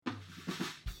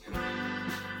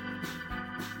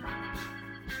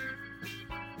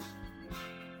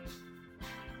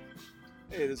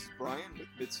Hey, this is Brian with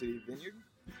Mid-City Vineyard.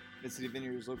 Mid-City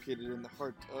Vineyard is located in the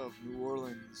heart of New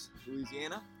Orleans,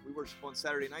 Louisiana. We worship on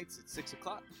Saturday nights at 6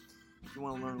 o'clock. If you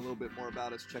want to learn a little bit more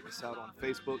about us, check us out on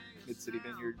Facebook, Mid-City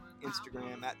Vineyard,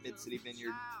 Instagram at Mid-City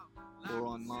Vineyard, or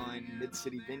online,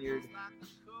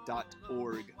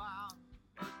 midcityvineyard.org.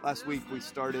 Last week we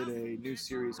started a new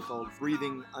series called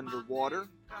Breathing Underwater,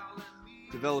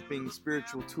 developing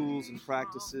spiritual tools and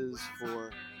practices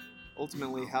for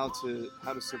ultimately how to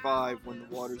survive when the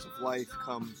waters of life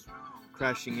come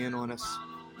crashing in on us.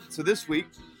 So this week,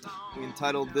 we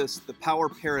entitled this The Power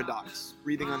Paradox,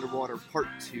 Breathing Underwater Part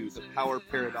 2, The Power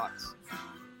Paradox,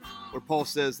 where Paul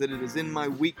says that it is in my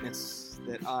weakness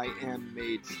that I am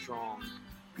made strong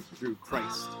through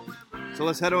Christ. So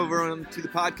let's head over to the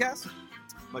podcast.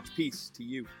 Much peace to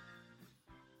you.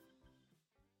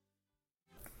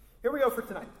 Here we go for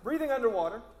tonight. Breathing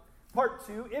Underwater, Part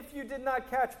 2. If you did not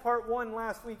catch Part 1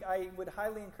 last week, I would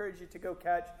highly encourage you to go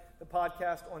catch the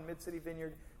podcast on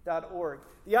midcityvineyard.org.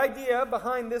 The idea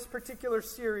behind this particular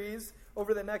series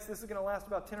this is going to last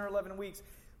about 10 or 11 weeks,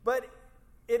 but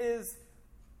it is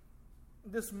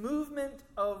this movement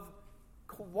of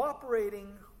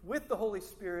cooperating with the Holy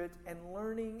Spirit and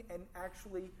learning and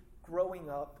actually growing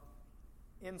up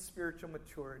in spiritual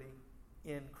maturity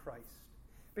in Christ.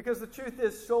 Because the truth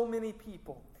is, so many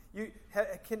people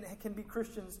can be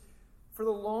Christians for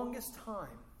the longest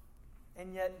time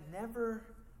and yet never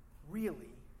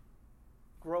really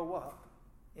grow up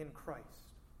in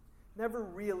Christ. Never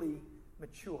really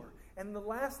mature. And the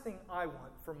last thing I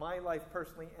want for my life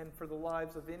personally and for the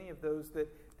lives of any of those that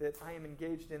I am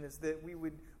engaged in is that we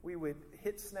would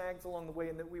hit snags along the way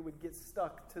and that we would get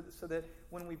stuck so that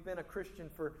when we've been a Christian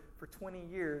for 20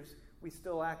 years, we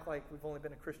still act like we've only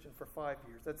been a Christian for 5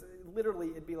 years. That's literally,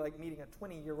 it'd be like meeting a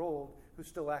 20-year-old who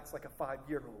still acts like a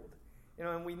 5-year-old. You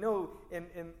know, and we know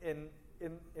in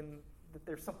that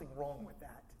there's something wrong with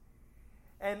that.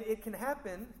 And it can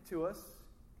happen to us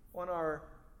on our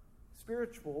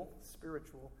spiritual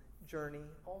journey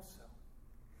also.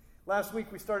 Last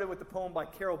week we started with the poem by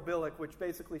Carol Billick, which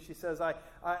basically she says,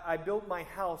 I built my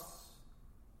house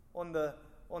on the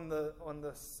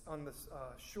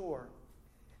shore,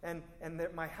 and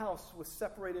that my house was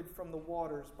separated from the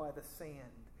waters by the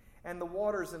sand. And the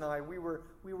waters and I, we were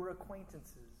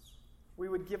acquaintances. We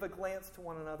would give a glance to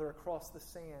one another across the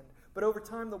sand. But over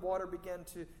time, the water began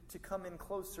to come in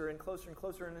closer and closer and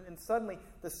closer. And suddenly,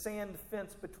 the sand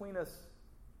fence between us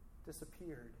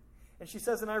disappeared. And she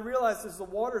says, and I realized as the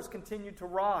waters continued to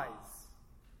rise,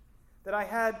 that I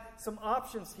had some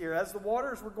options here. As the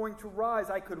waters were going to rise,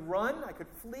 I could run, I could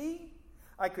flee,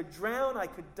 I could drown, I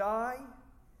could die.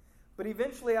 But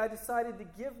eventually, I decided to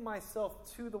give myself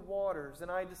to the waters. And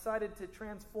I decided to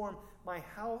transform my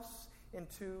house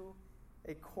into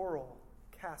a coral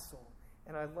castle,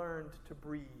 and I learned to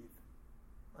breathe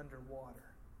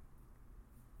underwater.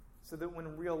 So that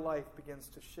when real life begins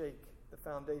to shake the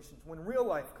foundations, when real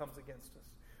life comes against us,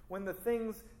 when the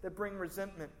things that bring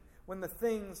resentment, when the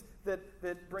things that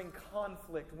bring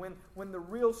conflict, when the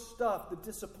real stuff, the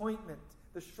disappointment,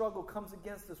 the struggle comes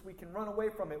against us, we can run away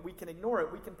from it, we can ignore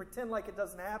it, we can pretend like it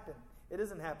doesn't happen. It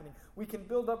isn't happening. We can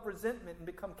build up resentment and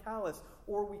become callous,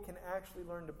 or we can actually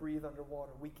learn to breathe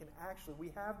underwater. We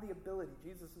have the ability.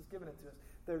 Jesus has given it to us.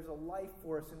 There's a life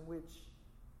for us in which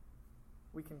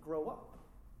we can grow up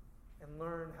and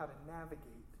learn how to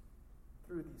navigate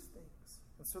through these things.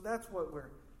 And so that's what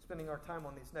we're spending our time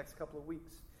on these next couple of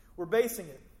weeks. We're basing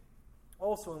it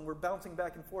also, and we're bouncing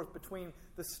back and forth between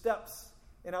the steps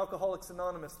in Alcoholics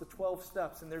Anonymous, the 12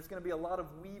 steps, and there's going to be a lot of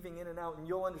weaving in and out, and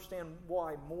you'll understand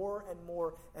why more and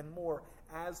more and more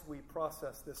as we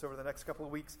process this over the next couple of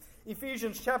weeks.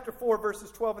 Ephesians chapter 4, verses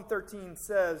 12 and 13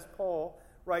 says, Paul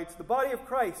writes, the body of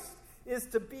Christ is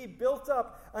to be built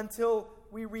up until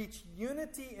we reach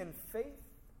unity in faith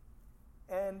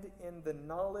and in the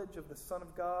knowledge of the Son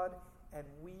of God, and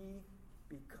we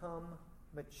become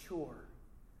mature,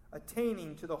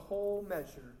 attaining to the whole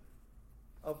measure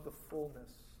of the fullness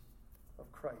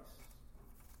of Christ,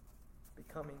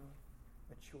 becoming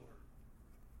mature.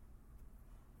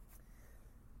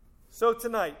 So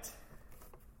tonight,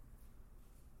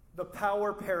 the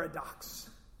power paradox.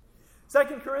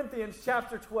 2 Corinthians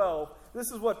chapter 12,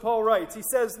 this is what Paul writes. He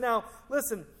says, now,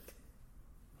 listen,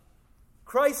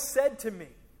 Christ said to me,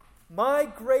 my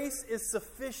grace is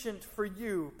sufficient for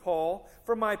you, Paul,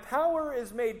 for my power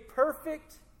is made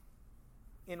perfect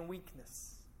in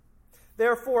weakness.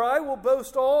 Therefore, I will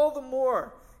boast all the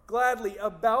more gladly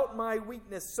about my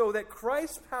weakness, so that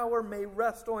Christ's power may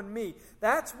rest on me.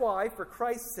 That's why, for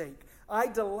Christ's sake, I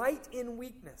delight in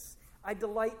weakness, I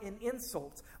delight in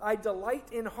insults. I delight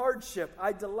in hardship.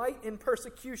 I delight in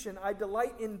persecution. I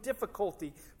delight in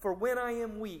difficulty. For when I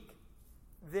am weak,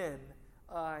 then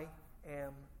I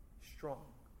am strong.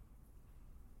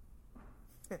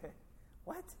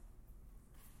 What?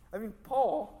 I mean,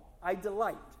 Paul, I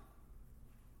delight.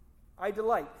 I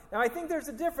delight. Now, I think there's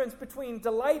a difference between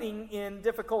delighting in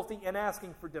difficulty and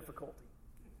asking for difficulty.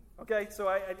 Okay,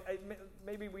 so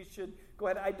maybe we should go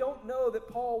ahead. I don't know that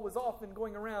Paul was often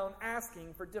going around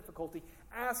asking for difficulty,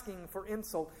 asking for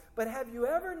insult. But have you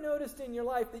ever noticed in your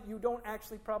life that you don't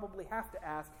actually probably have to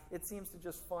ask? It seems to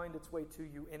just find its way to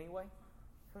you anyway.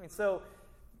 I mean, so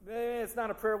it's not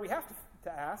a prayer we have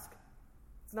to ask.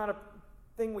 It's not a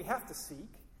thing we have to seek.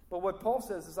 But what Paul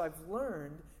says is, I've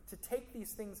learned to take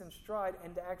these things in stride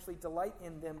and to actually delight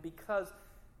in them, because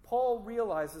Paul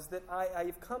realizes that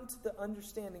I've come to the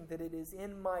understanding that it is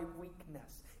in my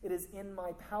weakness, it is in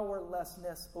my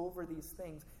powerlessness over these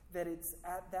things, that it's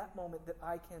at that moment that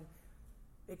I can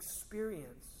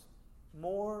experience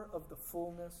more of the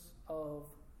fullness of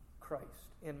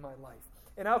Christ in my life.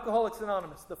 In Alcoholics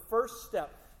Anonymous, the first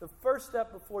step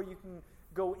before you can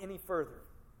go any further,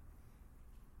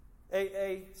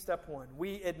 AA, step 1,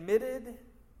 we admitted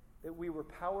that we were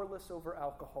powerless over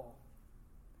alcohol,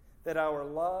 that our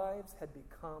lives had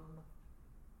become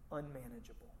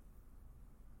unmanageable.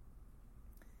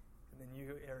 And then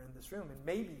you are in this room, and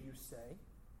maybe you say,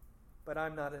 but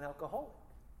I'm not an alcoholic.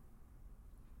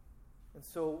 And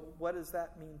so what does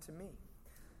that mean to me?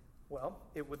 Well,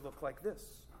 it would look like this.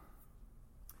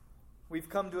 We've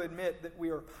come to admit that we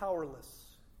are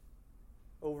powerless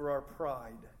over our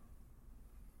pride.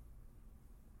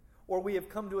 Or we have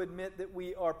come to admit that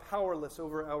we are powerless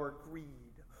over our greed.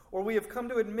 Or we have come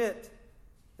to admit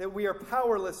that we are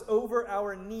powerless over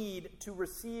our need to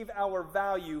receive our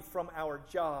value from our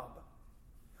job.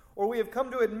 Or we have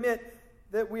come to admit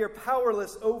that we are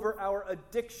powerless over our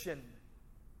addiction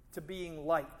to being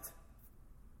liked.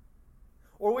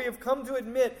 Or we have come to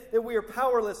admit that we are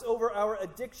powerless over our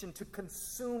addiction to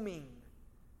consuming.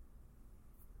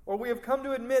 Or we have come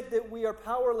to admit that we are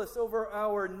powerless over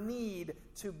our need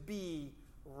to be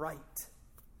right.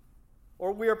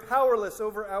 Or we are powerless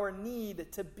over our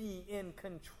need to be in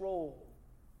control.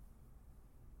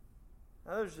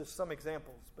 Now, those are just some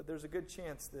examples, but there's a good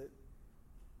chance that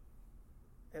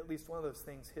at least one of those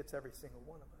things hits every single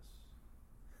one of us.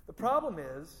 The problem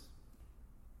is,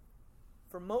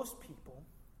 for most people,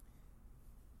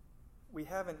 we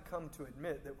haven't come to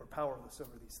admit that we're powerless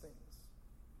over these things.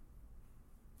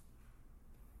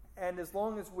 And as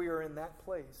long as we are in that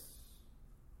place,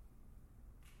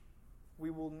 we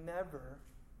will never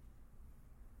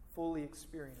fully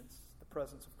experience the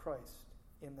presence of Christ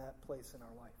in that place in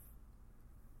our life.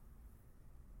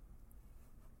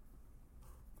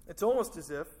 It's almost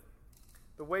as if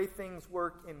the way things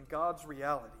work in God's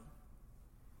reality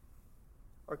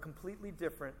are completely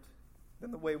different than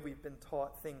the way we've been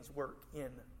taught things work in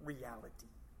reality.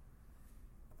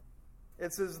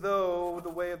 It's as though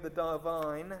the way of the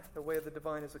divine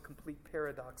is a complete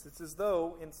paradox. It's as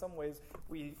though, in some ways,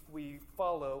 we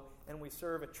follow and we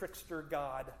serve a trickster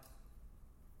God.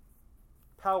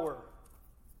 Power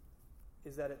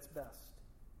is at its best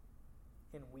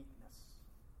in weakness.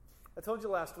 I told you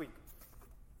last week,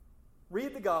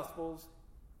 read the Gospels,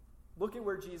 look at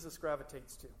where Jesus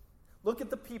gravitates to. Look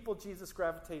at the people Jesus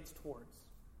gravitates towards.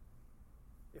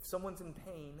 If someone's in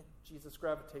pain, Jesus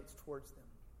gravitates towards them.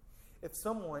 If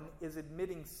someone is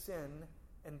admitting sin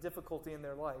and difficulty in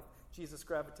their life, Jesus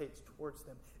gravitates towards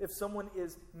them. If someone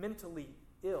is mentally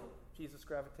ill, Jesus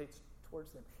gravitates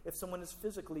towards them. If someone is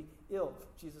physically ill,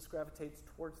 Jesus gravitates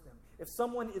towards them. If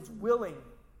someone is willing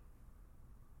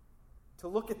to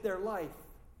look at their life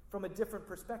from a different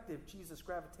perspective, Jesus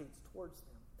gravitates towards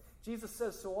them. Jesus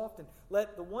says so often,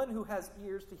 let the one who has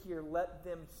ears to hear, let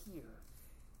them hear.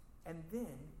 And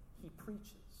then he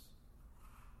preaches.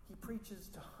 He preaches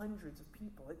to hundreds of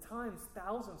people, at times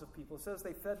thousands of people. It says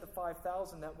they fed the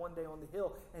 5,000 that one day on the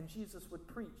hill, and Jesus would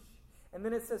preach. And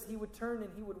then it says he would turn and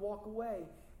he would walk away,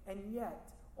 and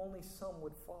yet only some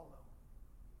would follow.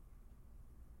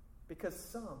 Because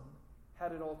some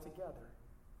had it all together.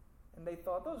 And they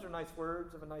thought, those are nice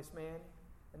words of a nice man,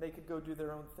 and they could go do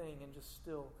their own thing and just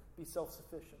still be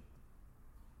self-sufficient.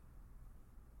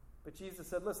 But Jesus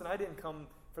said, listen, I didn't come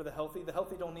for the healthy. The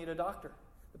healthy don't need a doctor.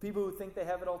 The people who think they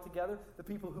have it all together, the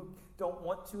people who don't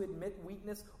want to admit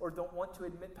weakness or don't want to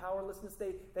admit powerlessness,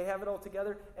 they have it all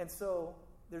together. And so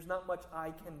there's not much I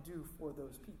can do for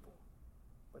those people.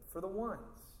 But for the ones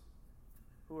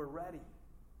who are ready,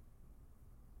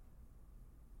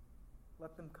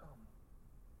 let them come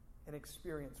and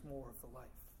experience more of the life.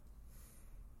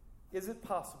 Is it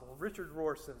possible, Richard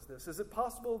Rohr says this, is it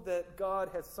possible that God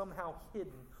has somehow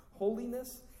hidden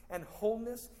holiness and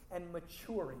wholeness and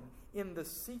maturing in the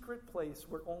secret place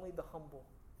where only the humble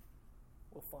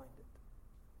will find it?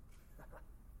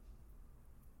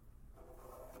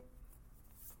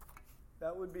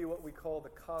 That would be what we call the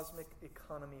cosmic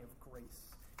economy of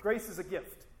grace. Grace is a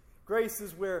gift. Grace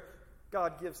is where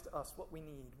God gives to us what we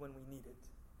need when we need it.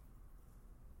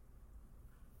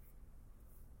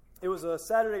 It was a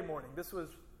Saturday morning. This was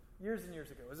years and years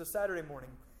ago. It was a Saturday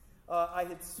morning. I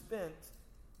had spent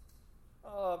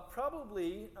I've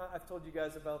told you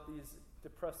guys about these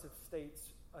depressive states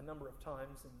a number of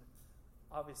times, and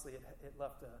obviously it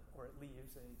left it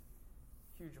leaves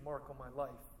a huge mark on my life.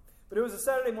 But it was a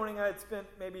Saturday morning. I had spent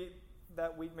maybe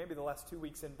that week, maybe the last 2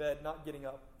 weeks in bed, not getting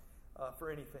up for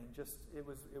anything. Just it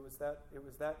was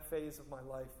that phase of my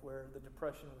life where the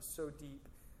depression was so deep.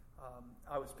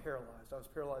 I was paralyzed. I was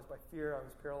paralyzed by fear. I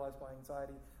was paralyzed by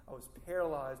anxiety. I was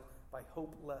paralyzed by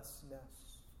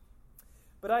hopelessness.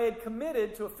 But I had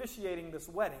committed to officiating this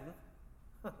wedding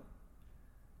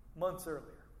months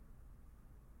earlier.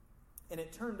 And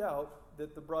it turned out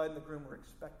that the bride and the groom were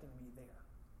expecting me there.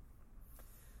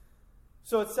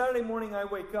 So it's Saturday morning, I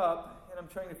wake up, and I'm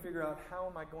trying to figure out how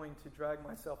am I going to drag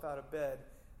myself out of bed.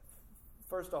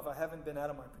 First off, I haven't been out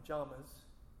of my pajamas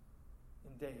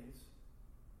in days.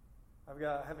 I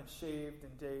haven't shaved in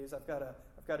days. I've got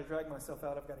to drag myself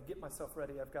out. I've got to get myself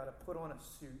ready. I've got to put on a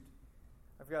suit.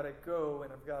 I've got to go,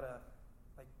 and I've got to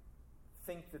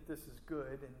think that this is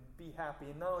good and be happy.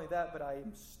 And not only that, but I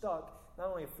am stuck, not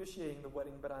only officiating the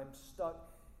wedding, but I'm stuck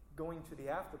going to the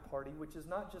after party, which is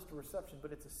not just a reception,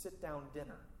 but it's a sit-down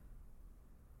dinner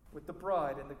with the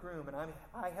bride and the groom. And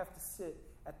I have to sit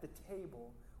at the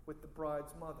table with the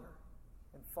bride's mother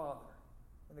and father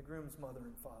and the groom's mother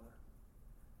and father.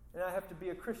 And I have to be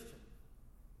a Christian.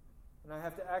 And I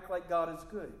have to act like God is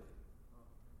good.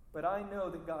 But I know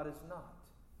that God is not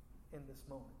in this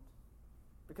moment.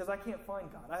 Because I can't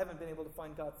find God. I haven't been able to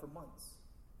find God for months.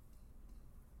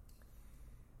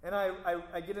 And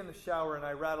I get in the shower and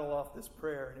I rattle off this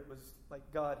prayer. And it was like,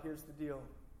 God, here's the deal.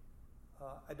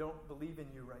 I don't believe in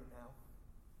you right now.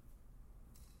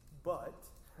 But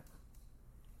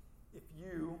if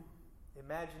you,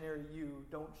 imaginary you,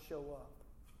 don't show up,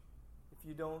 if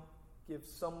you don't give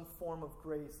some form of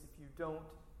grace, if you don't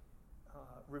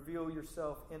reveal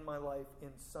yourself in my life in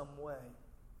some way,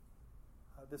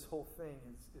 this whole thing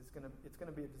is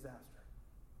gonna be a disaster.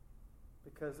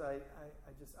 Because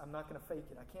I'm not gonna fake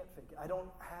it. I can't fake it. I don't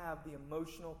have the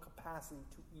emotional capacity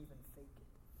to even fake it.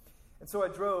 And so I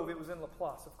drove. It was in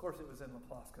Laplace. Of course it was in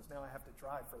Laplace, because now I have to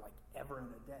drive for ever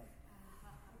and a day.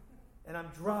 And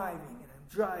I'm driving, and I'm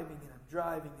driving, and I'm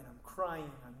driving, and I'm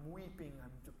crying, I'm weeping,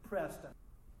 I'm depressed.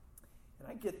 And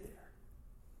I get there.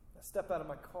 I step out of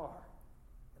my car,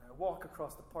 and I walk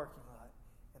across the parking lot,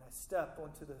 and I step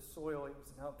onto the soil. It was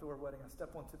an outdoor wedding. I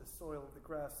step onto the soil of the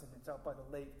grass, and it's out by the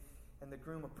lake, and the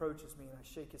groom approaches me, and I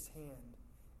shake his hand,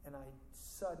 and I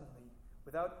suddenly,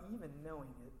 without even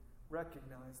knowing it,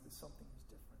 recognize that something is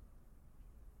different.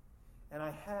 And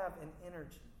I have an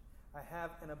energy. I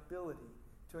have an ability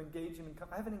to engage him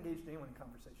I haven't engaged anyone in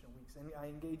conversation in weeks, and I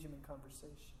engage him in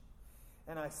conversation.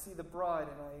 And I see the bride,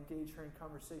 and I engage her in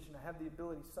conversation. I have the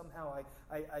ability somehow,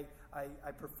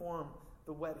 I perform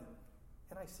the wedding,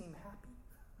 and I seem happy.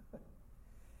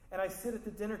 And I sit at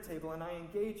the dinner table, and I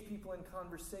engage people in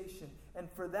conversation.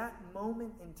 And for that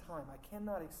moment in time, I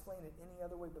cannot explain it any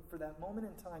other way, but for that moment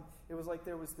in time, it was like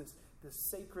there was this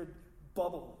sacred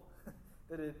bubble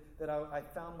that I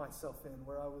found myself in,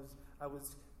 where I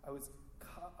was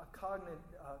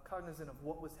cognizant of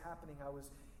what was happening. I was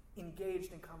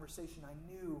engaged in conversation. I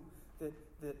knew that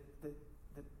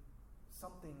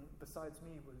something besides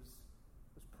me was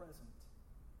present.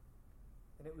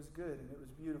 And it was good, and it was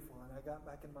beautiful. And I got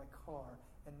back in my car,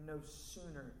 and no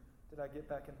sooner did I get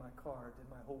back in my car did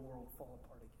my whole world fall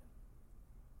apart again.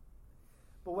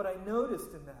 But what I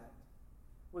noticed in that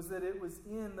was that it was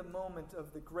in the moment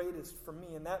of the greatest, for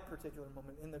me in that particular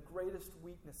moment, in the greatest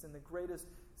weakness, in the greatest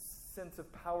sense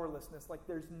of powerlessness, like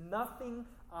there's nothing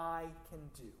I can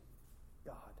do,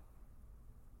 God.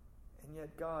 And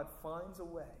yet God finds a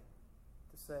way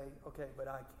to say, okay, but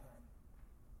I can.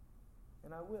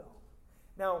 And I will.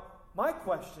 Now, my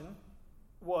question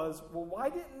was, well, why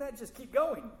didn't that just keep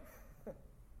going?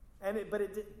 But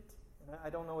it didn't. And I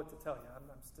don't know what to tell you. I'm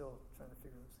still trying to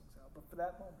figure those things out. But for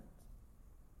that moment,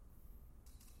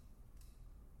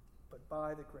 but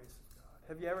by the grace of God.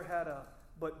 Have you ever had a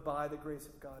but by the grace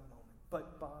of God moment?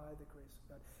 But by the grace of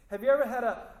God. Have you ever had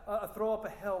a throw up a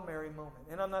Hail Mary moment?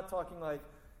 And I'm not talking like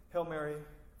Hail Mary,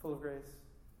 full of grace.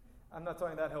 I'm not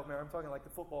talking that Hail Mary. I'm talking like the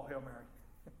football Hail Mary.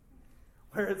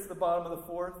 Where it's the bottom of the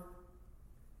fourth.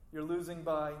 You're losing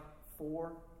by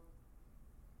 4.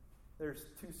 There's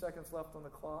 2 seconds left on the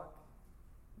clock.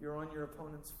 You're on your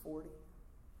opponent's 40.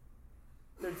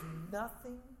 There's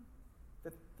nothing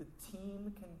that the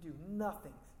team can do.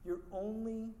 Nothing. Your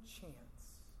only chance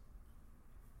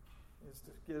is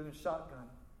to get in a shotgun,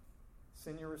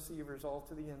 send your receivers all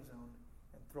to the end zone,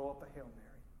 and throw up a Hail Mary.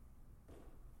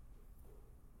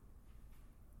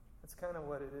 That's kind of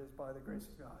what it is by the grace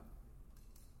of God.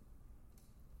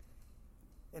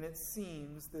 And it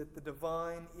seems that the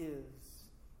divine is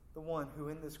the one who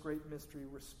in this great mystery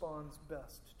responds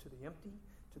best to the empty,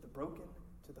 to the broken,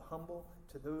 to the humble,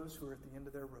 to those who are at the end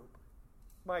of their rope.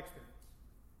 My experience.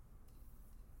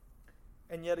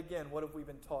 And yet again, what have we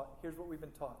been taught? Here's what we've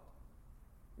been taught.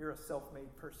 You're a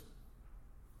self-made person.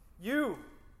 You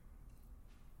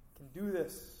can do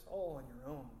this all on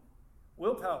your own.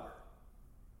 Willpower.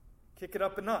 Kick it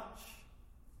up a notch.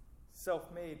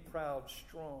 Self-made, proud,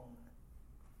 strong.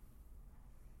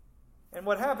 And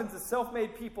what happens is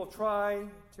self-made people try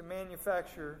to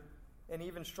manufacture an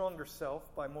even stronger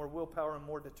self by more willpower and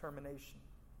more determination.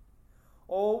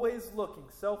 Always looking,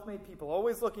 self-made people,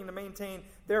 always looking to maintain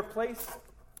their place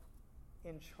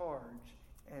in charge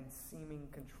and seeming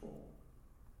control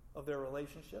of their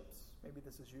relationships, maybe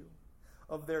this is you,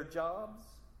 of their jobs,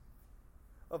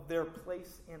 of their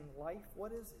place in life.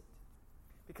 What is it?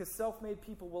 Because self-made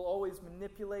people will always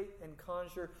manipulate and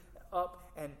conjure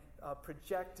up and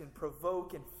project and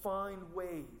provoke and find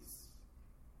ways.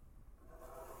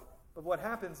 But what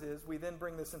happens is we then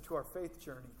bring this into our faith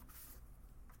journey.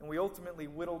 And we ultimately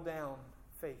whittle down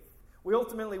faith. We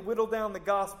ultimately whittle down the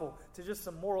gospel to just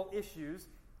some moral issues.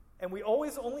 And we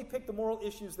always only pick the moral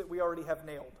issues that we already have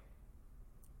nailed.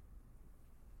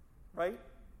 Right?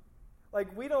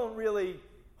 Like we don't really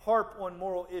harp on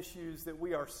moral issues that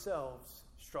we ourselves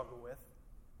struggle with.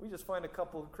 We just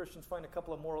Christians find a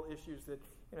couple of moral issues that,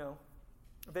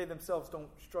 they themselves don't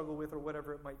struggle with or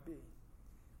whatever it might be.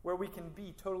 Where we can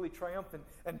be totally triumphant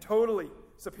and totally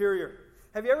superior.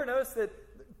 Have you ever noticed that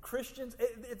Christians,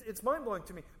 it's mind-blowing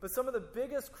to me, but some of the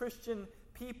biggest Christian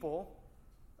people,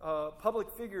 public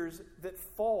figures that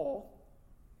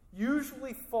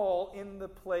usually fall in the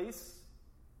place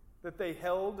that they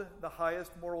held the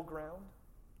highest moral ground?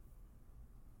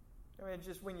 I mean,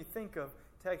 just when you think of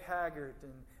Teg Haggart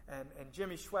and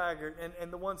Jimmy Swaggart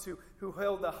and the ones who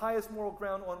held the highest moral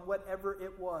ground on whatever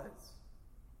it was.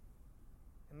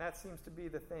 And that seems to be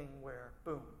the thing where,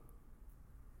 boom,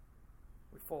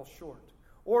 we fall short.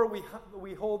 Or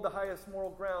we hold the highest moral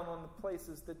ground on the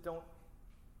places that don't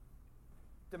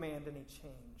demand any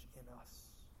change in us.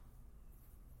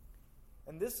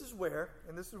 And this is where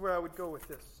I would go with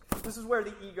this. This is where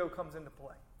the ego comes into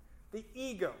play. The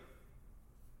ego.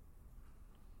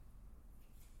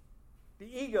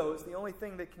 The ego is the only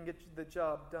thing that can get the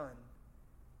job done,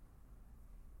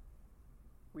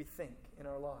 we think, in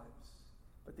our lives.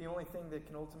 But the only thing that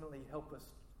can ultimately help us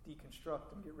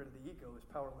deconstruct and get rid of the ego is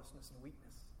powerlessness and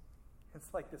weakness.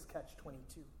 It's like this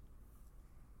catch-22.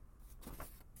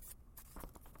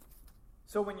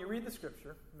 So when you read the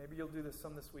scripture, maybe you'll do this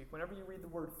some this week, whenever you read the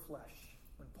word flesh,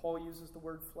 when Paul uses the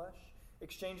word flesh,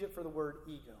 exchange it for the word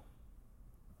ego.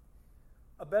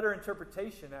 A better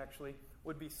interpretation, actually,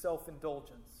 would be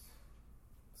self-indulgence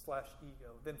 /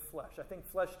 ego than flesh. I think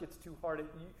flesh gets too hard.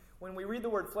 When we read the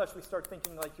word flesh, we start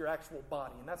thinking like your actual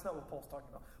body, and that's not what Paul's talking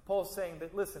about. Paul's saying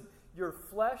that, listen, your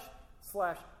flesh /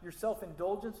 your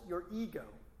self-indulgence, your ego,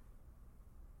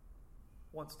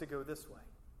 wants to go this way.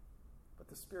 But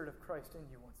the Spirit of Christ in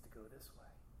you wants to go this way.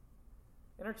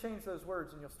 Interchange those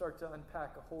words and you'll start to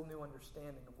unpack a whole new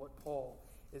understanding of what Paul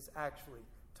is actually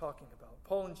talking about.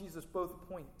 Paul and Jesus both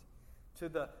point to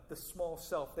the small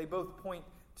self. They both point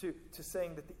to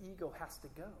saying that the ego has to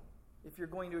go if you're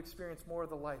going to experience more of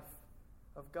the life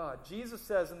of God. Jesus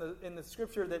says in the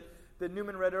scripture that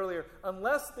Newman read earlier,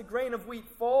 unless the grain of wheat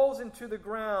falls into the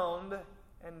ground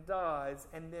and dies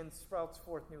and then sprouts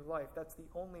forth new life, that's the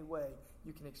only way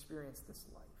you can experience this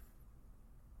life.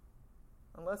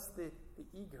 Unless the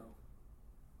ego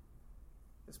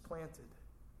is planted,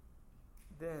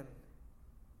 then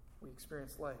we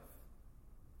experience life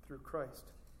through Christ.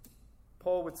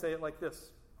 Paul would say it like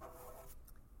this.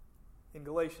 In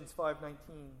Galatians 5:19,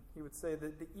 he would say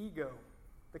that the ego,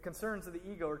 the concerns of the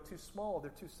ego are too small,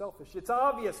 they're too selfish. It's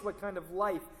obvious what kind of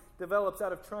life develops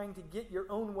out of trying to get your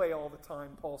own way all the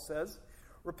time, Paul says.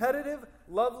 Repetitive,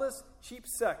 loveless, cheap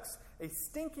sex, a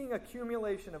stinking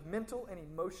accumulation of mental and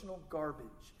emotional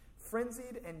garbage,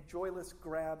 frenzied and joyless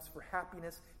grabs for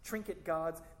happiness, trinket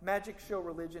gods, magic show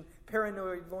religion,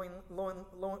 paranoid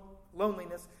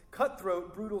loneliness,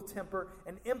 cutthroat, brutal temper,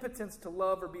 an impotence to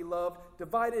love or be loved,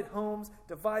 divided homes,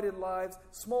 divided lives,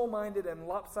 small-minded and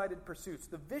lopsided pursuits,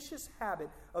 the vicious habit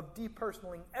of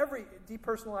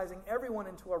depersonalizing everyone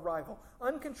into a rival,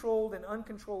 uncontrolled and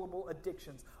uncontrollable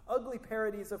addictions, ugly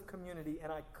parodies of community,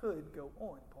 and I could go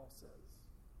on, Paul says.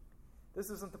 This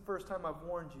isn't the first time I've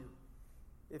warned you.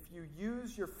 If you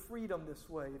use your freedom this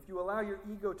way, if you allow your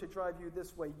ego to drive you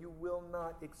this way, you will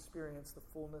not experience the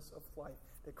fullness of life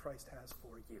that Christ has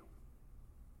for you.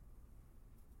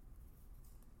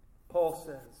 Paul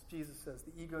says, Jesus says,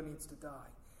 the ego needs to die.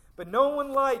 But no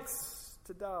one likes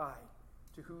to die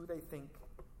to who they think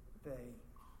they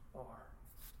are.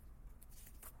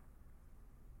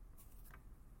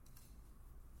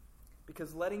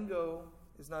 Because letting go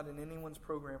is not in anyone's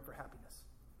program for happiness.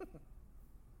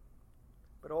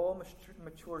 But all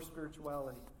mature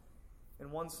spirituality,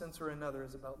 in one sense or another,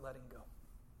 is about letting go.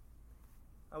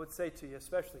 I would say to you,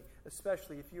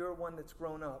 especially if you're one that's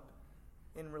grown up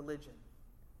in religion,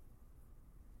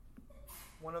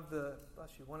 one of the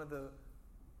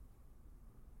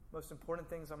most important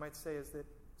things I might say is that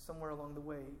somewhere along the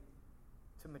way,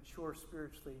 to mature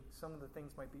spiritually, some of the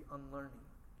things might be unlearning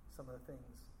some of the things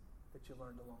that you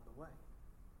learned along the way.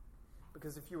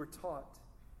 Because if you were taught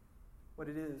what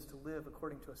it is to live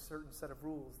according to a certain set of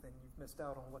rules, then you've missed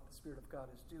out on what the Spirit of God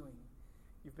is doing.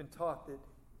 You've been taught that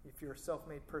if you're a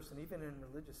self-made person, even in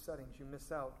religious settings, you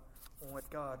miss out on what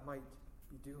God might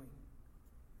be doing.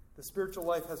 The spiritual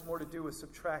life has more to do with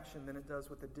subtraction than it does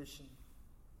with addition.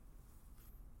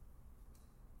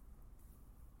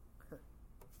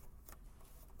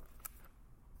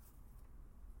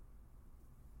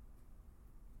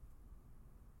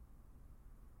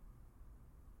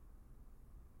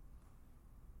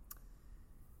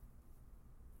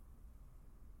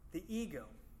 The ego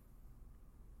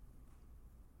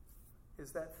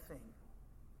is that thing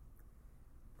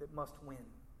that must win,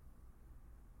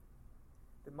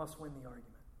 that must win the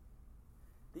argument.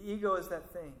 The ego is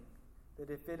that thing that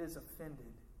if it is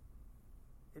offended,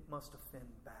 it must offend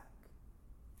back.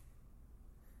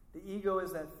 The ego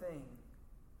is that thing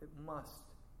that must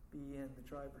be in the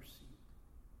driver's seat.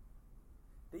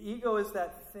 The ego is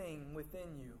that thing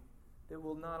within you that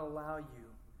will not allow you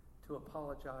to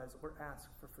apologize or ask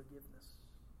for forgiveness.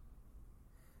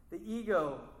 The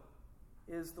ego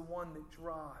is the one that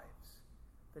drives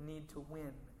the need to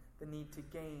win, the need to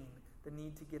gain, the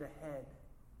need to get ahead.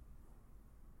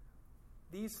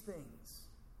 These things,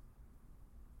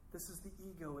 this is the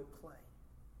ego at play.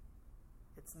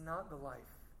 It's not the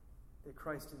life that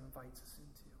Christ invites us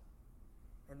into.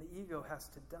 And the ego has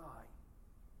to die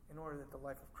in order that the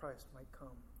life of Christ might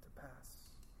come to pass.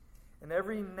 And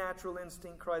every natural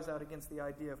instinct cries out against the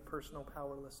idea of personal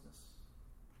powerlessness.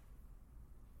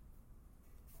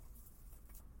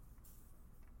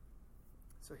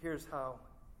 So here's how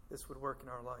this would work in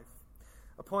our life.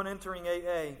 Upon entering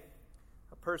AA,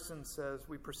 a person says,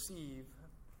 we perceive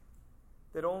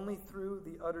that only through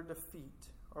the utter defeat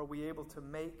are we able to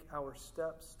make our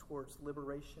steps towards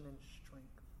liberation and strength.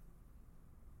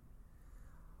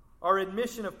 Our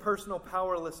admission of personal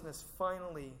powerlessness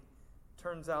finally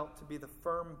turns out to be the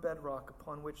firm bedrock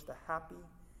upon which the happy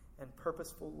and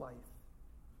purposeful life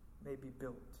may be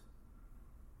built.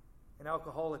 An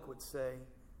alcoholic would say,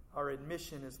 our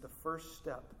admission is the first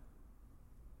step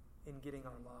in getting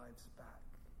our lives back.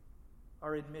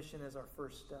 Our admission is our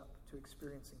first step to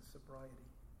experiencing sobriety.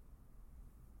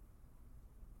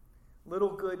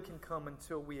 Little good can come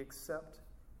until we accept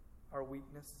our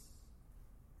weakness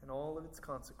and all of its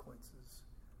consequences,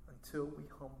 until we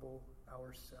humble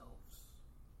ourselves.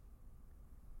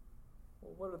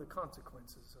 Well, what are the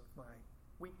consequences of my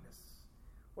weakness?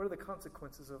 What are the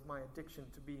consequences of my addiction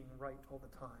to being right all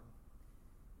the time?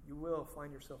 You will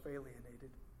find yourself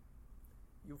alienated.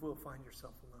 You will find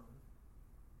yourself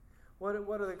alone.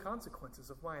 What are the consequences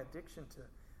of my addiction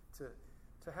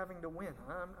to having to win?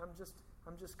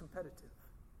 I'm just competitive.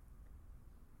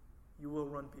 You will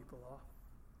run people off.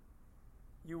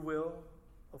 You will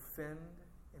offend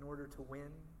in order to win.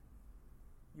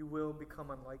 You will become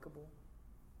unlikable.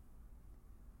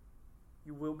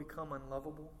 You will become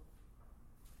unlovable.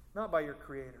 Not by your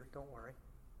Creator, don't worry.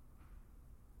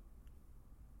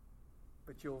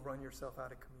 But you'll run yourself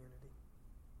out of community.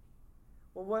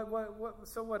 Well,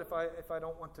 so what if I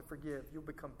don't want to forgive? You'll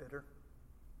become bitter.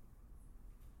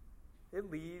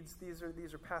 It leads, these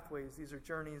are pathways, these are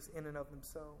journeys in and of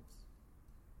themselves.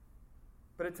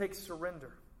 But it takes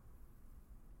surrender.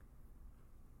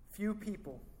 Few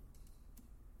people,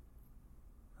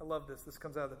 I love this. This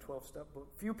comes out of the 12-step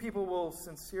book. Few people will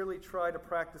sincerely try to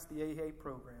practice the AA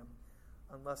program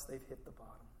unless they've hit the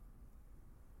bottom.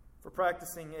 For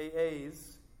practicing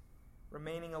AA's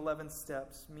remaining 11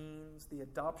 steps means the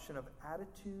adoption of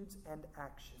attitudes and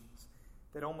actions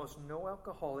that almost no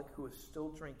alcoholic who is still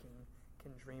drinking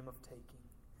can dream of taking.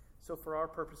 So for our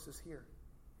purposes here,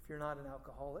 if you're not an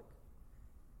alcoholic,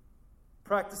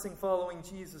 practicing following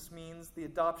Jesus means the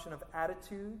adoption of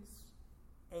attitudes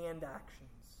and actions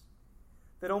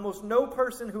that almost no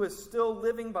person who is still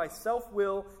living by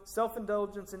self-will,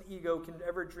 self-indulgence, and ego can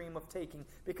ever dream of taking.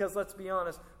 Because let's be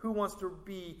honest, who wants to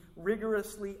be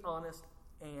rigorously honest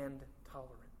and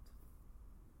tolerant?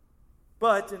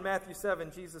 But in Matthew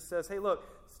 7, Jesus says, hey, look,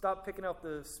 stop picking out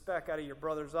the speck out of your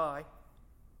brother's eye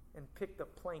and pick the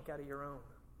plank out of your own.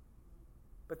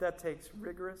 But that takes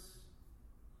rigorous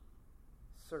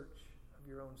search of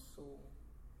your own soul.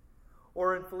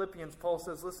 Or in Philippians, Paul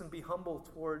says, listen, be humble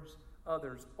towards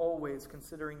others, always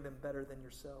considering them better than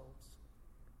yourselves.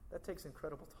 That takes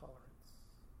incredible tolerance.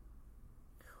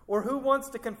 Or who wants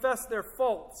to confess their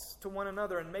faults to one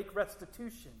another and make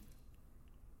restitution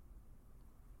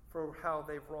for how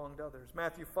they've wronged others?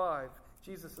 Matthew 5,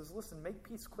 Jesus says, listen, make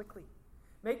peace quickly.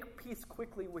 Make peace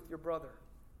quickly with your brother.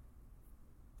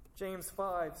 James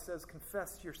 5 says,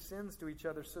 confess your sins to each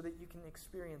other so that you can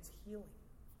experience healing.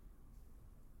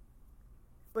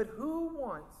 But who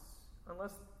wants,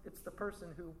 unless it's the person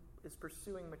who is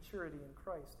pursuing maturity in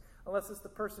Christ, unless it's the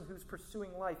person who's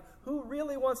pursuing life, who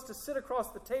really wants to sit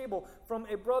across the table from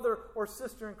a brother or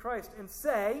sister in Christ and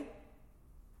say,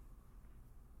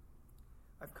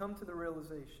 I've come to the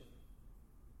realization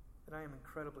that I am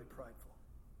incredibly prideful,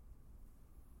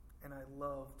 and I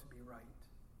love to be right,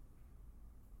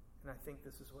 and I think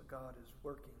this is what God is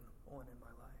working on in my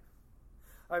life.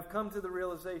 I've come to the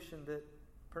realization that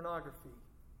pornography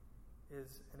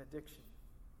is an addiction,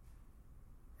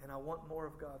 and I want more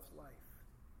of God's life.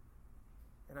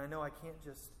 And I know I can't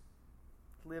just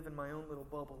live in my own little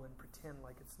bubble and pretend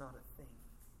like it's not a thing.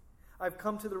 I've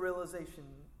come to the realization,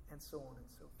 and so on and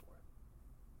so forth.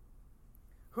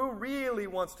 Who really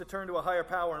wants to turn to a higher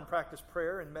power and practice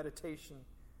prayer and meditation?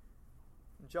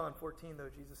 In John 14, though,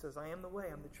 Jesus says, I am the way,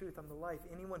 I'm the truth, I'm the life.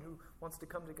 Anyone who wants to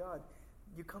come to God,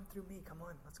 you come through me. Come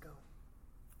on, let's go.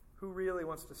 Who really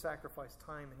wants to sacrifice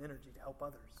time and energy to help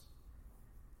others?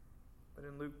 But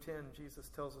in Luke 10, Jesus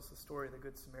tells us the story of the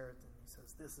Good Samaritan. He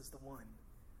says, this is the one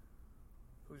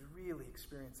who's really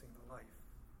experiencing the life.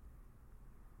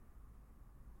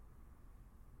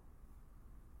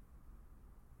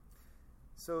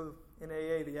 So in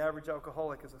AA, the average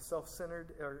alcoholic is self-centered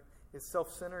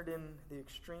in the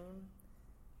extreme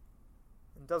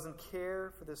and doesn't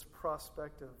care for this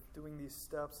prospect of doing these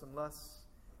steps unless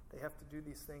they have to do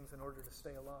these things in order to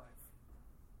stay alive.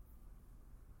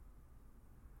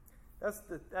 That's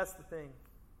the thing.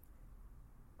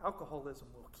 Alcoholism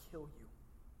will kill you.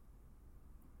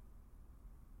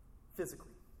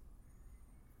 Physically.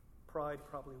 Pride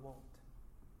probably won't.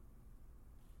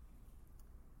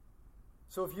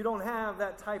 So if you don't have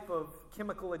that type of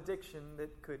chemical addiction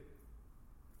that could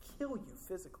kill you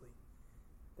physically,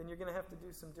 then you're going to have to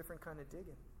do some different kind of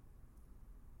digging.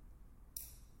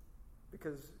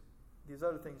 Because these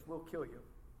other things will kill you.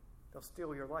 They'll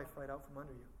steal your life right out from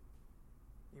under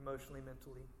you. Emotionally,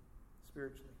 mentally,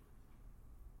 spiritually.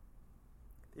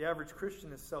 The average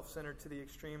Christian is self-centered to the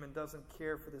extreme and doesn't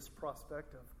care for this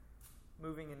prospect of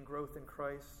moving in growth in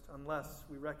Christ unless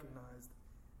we recognize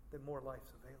that more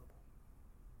life's available.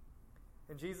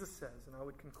 And Jesus says, and I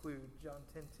would conclude, John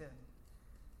 10:10,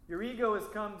 your ego has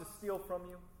come to steal from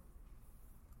you,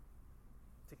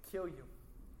 to kill you,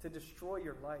 to destroy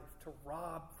your life, to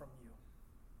rob from you.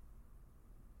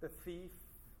 The thief,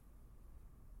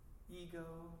 ego,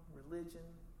 religion,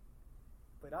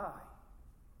 but I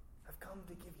have come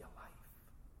to give you life.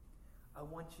 I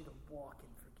want you to walk in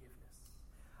forgiveness.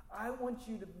 I want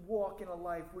you to walk in a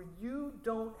life where you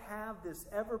don't have this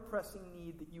ever-pressing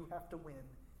need that you have to win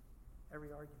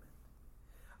every argument.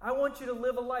 I want you to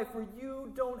live a life where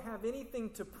you don't have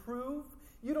anything to prove,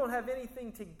 you don't have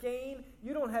anything to gain,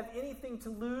 you don't have anything to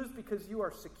lose because you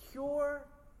are secure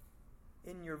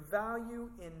in your value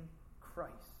in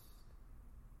Christ.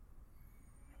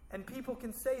 And people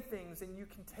can say things and you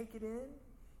can take it in,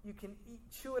 you can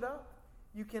chew it up,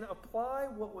 you can apply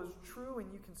what was true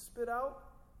and you can spit out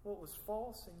what was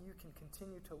false, and you can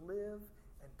continue to live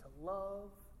and to love,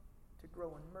 to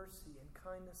grow in mercy and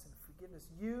kindness and forgiveness.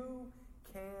 You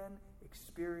can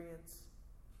experience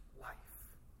life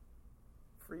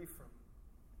free from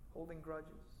holding grudges,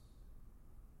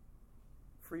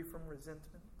 free from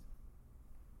resentment,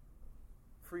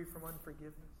 free from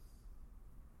unforgiveness,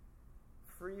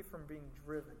 free from being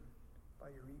driven by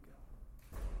your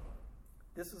ego.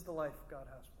 This is the life God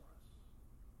has for us.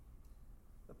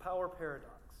 The power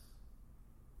paradox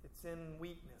It's in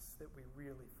weakness that we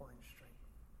really find strength.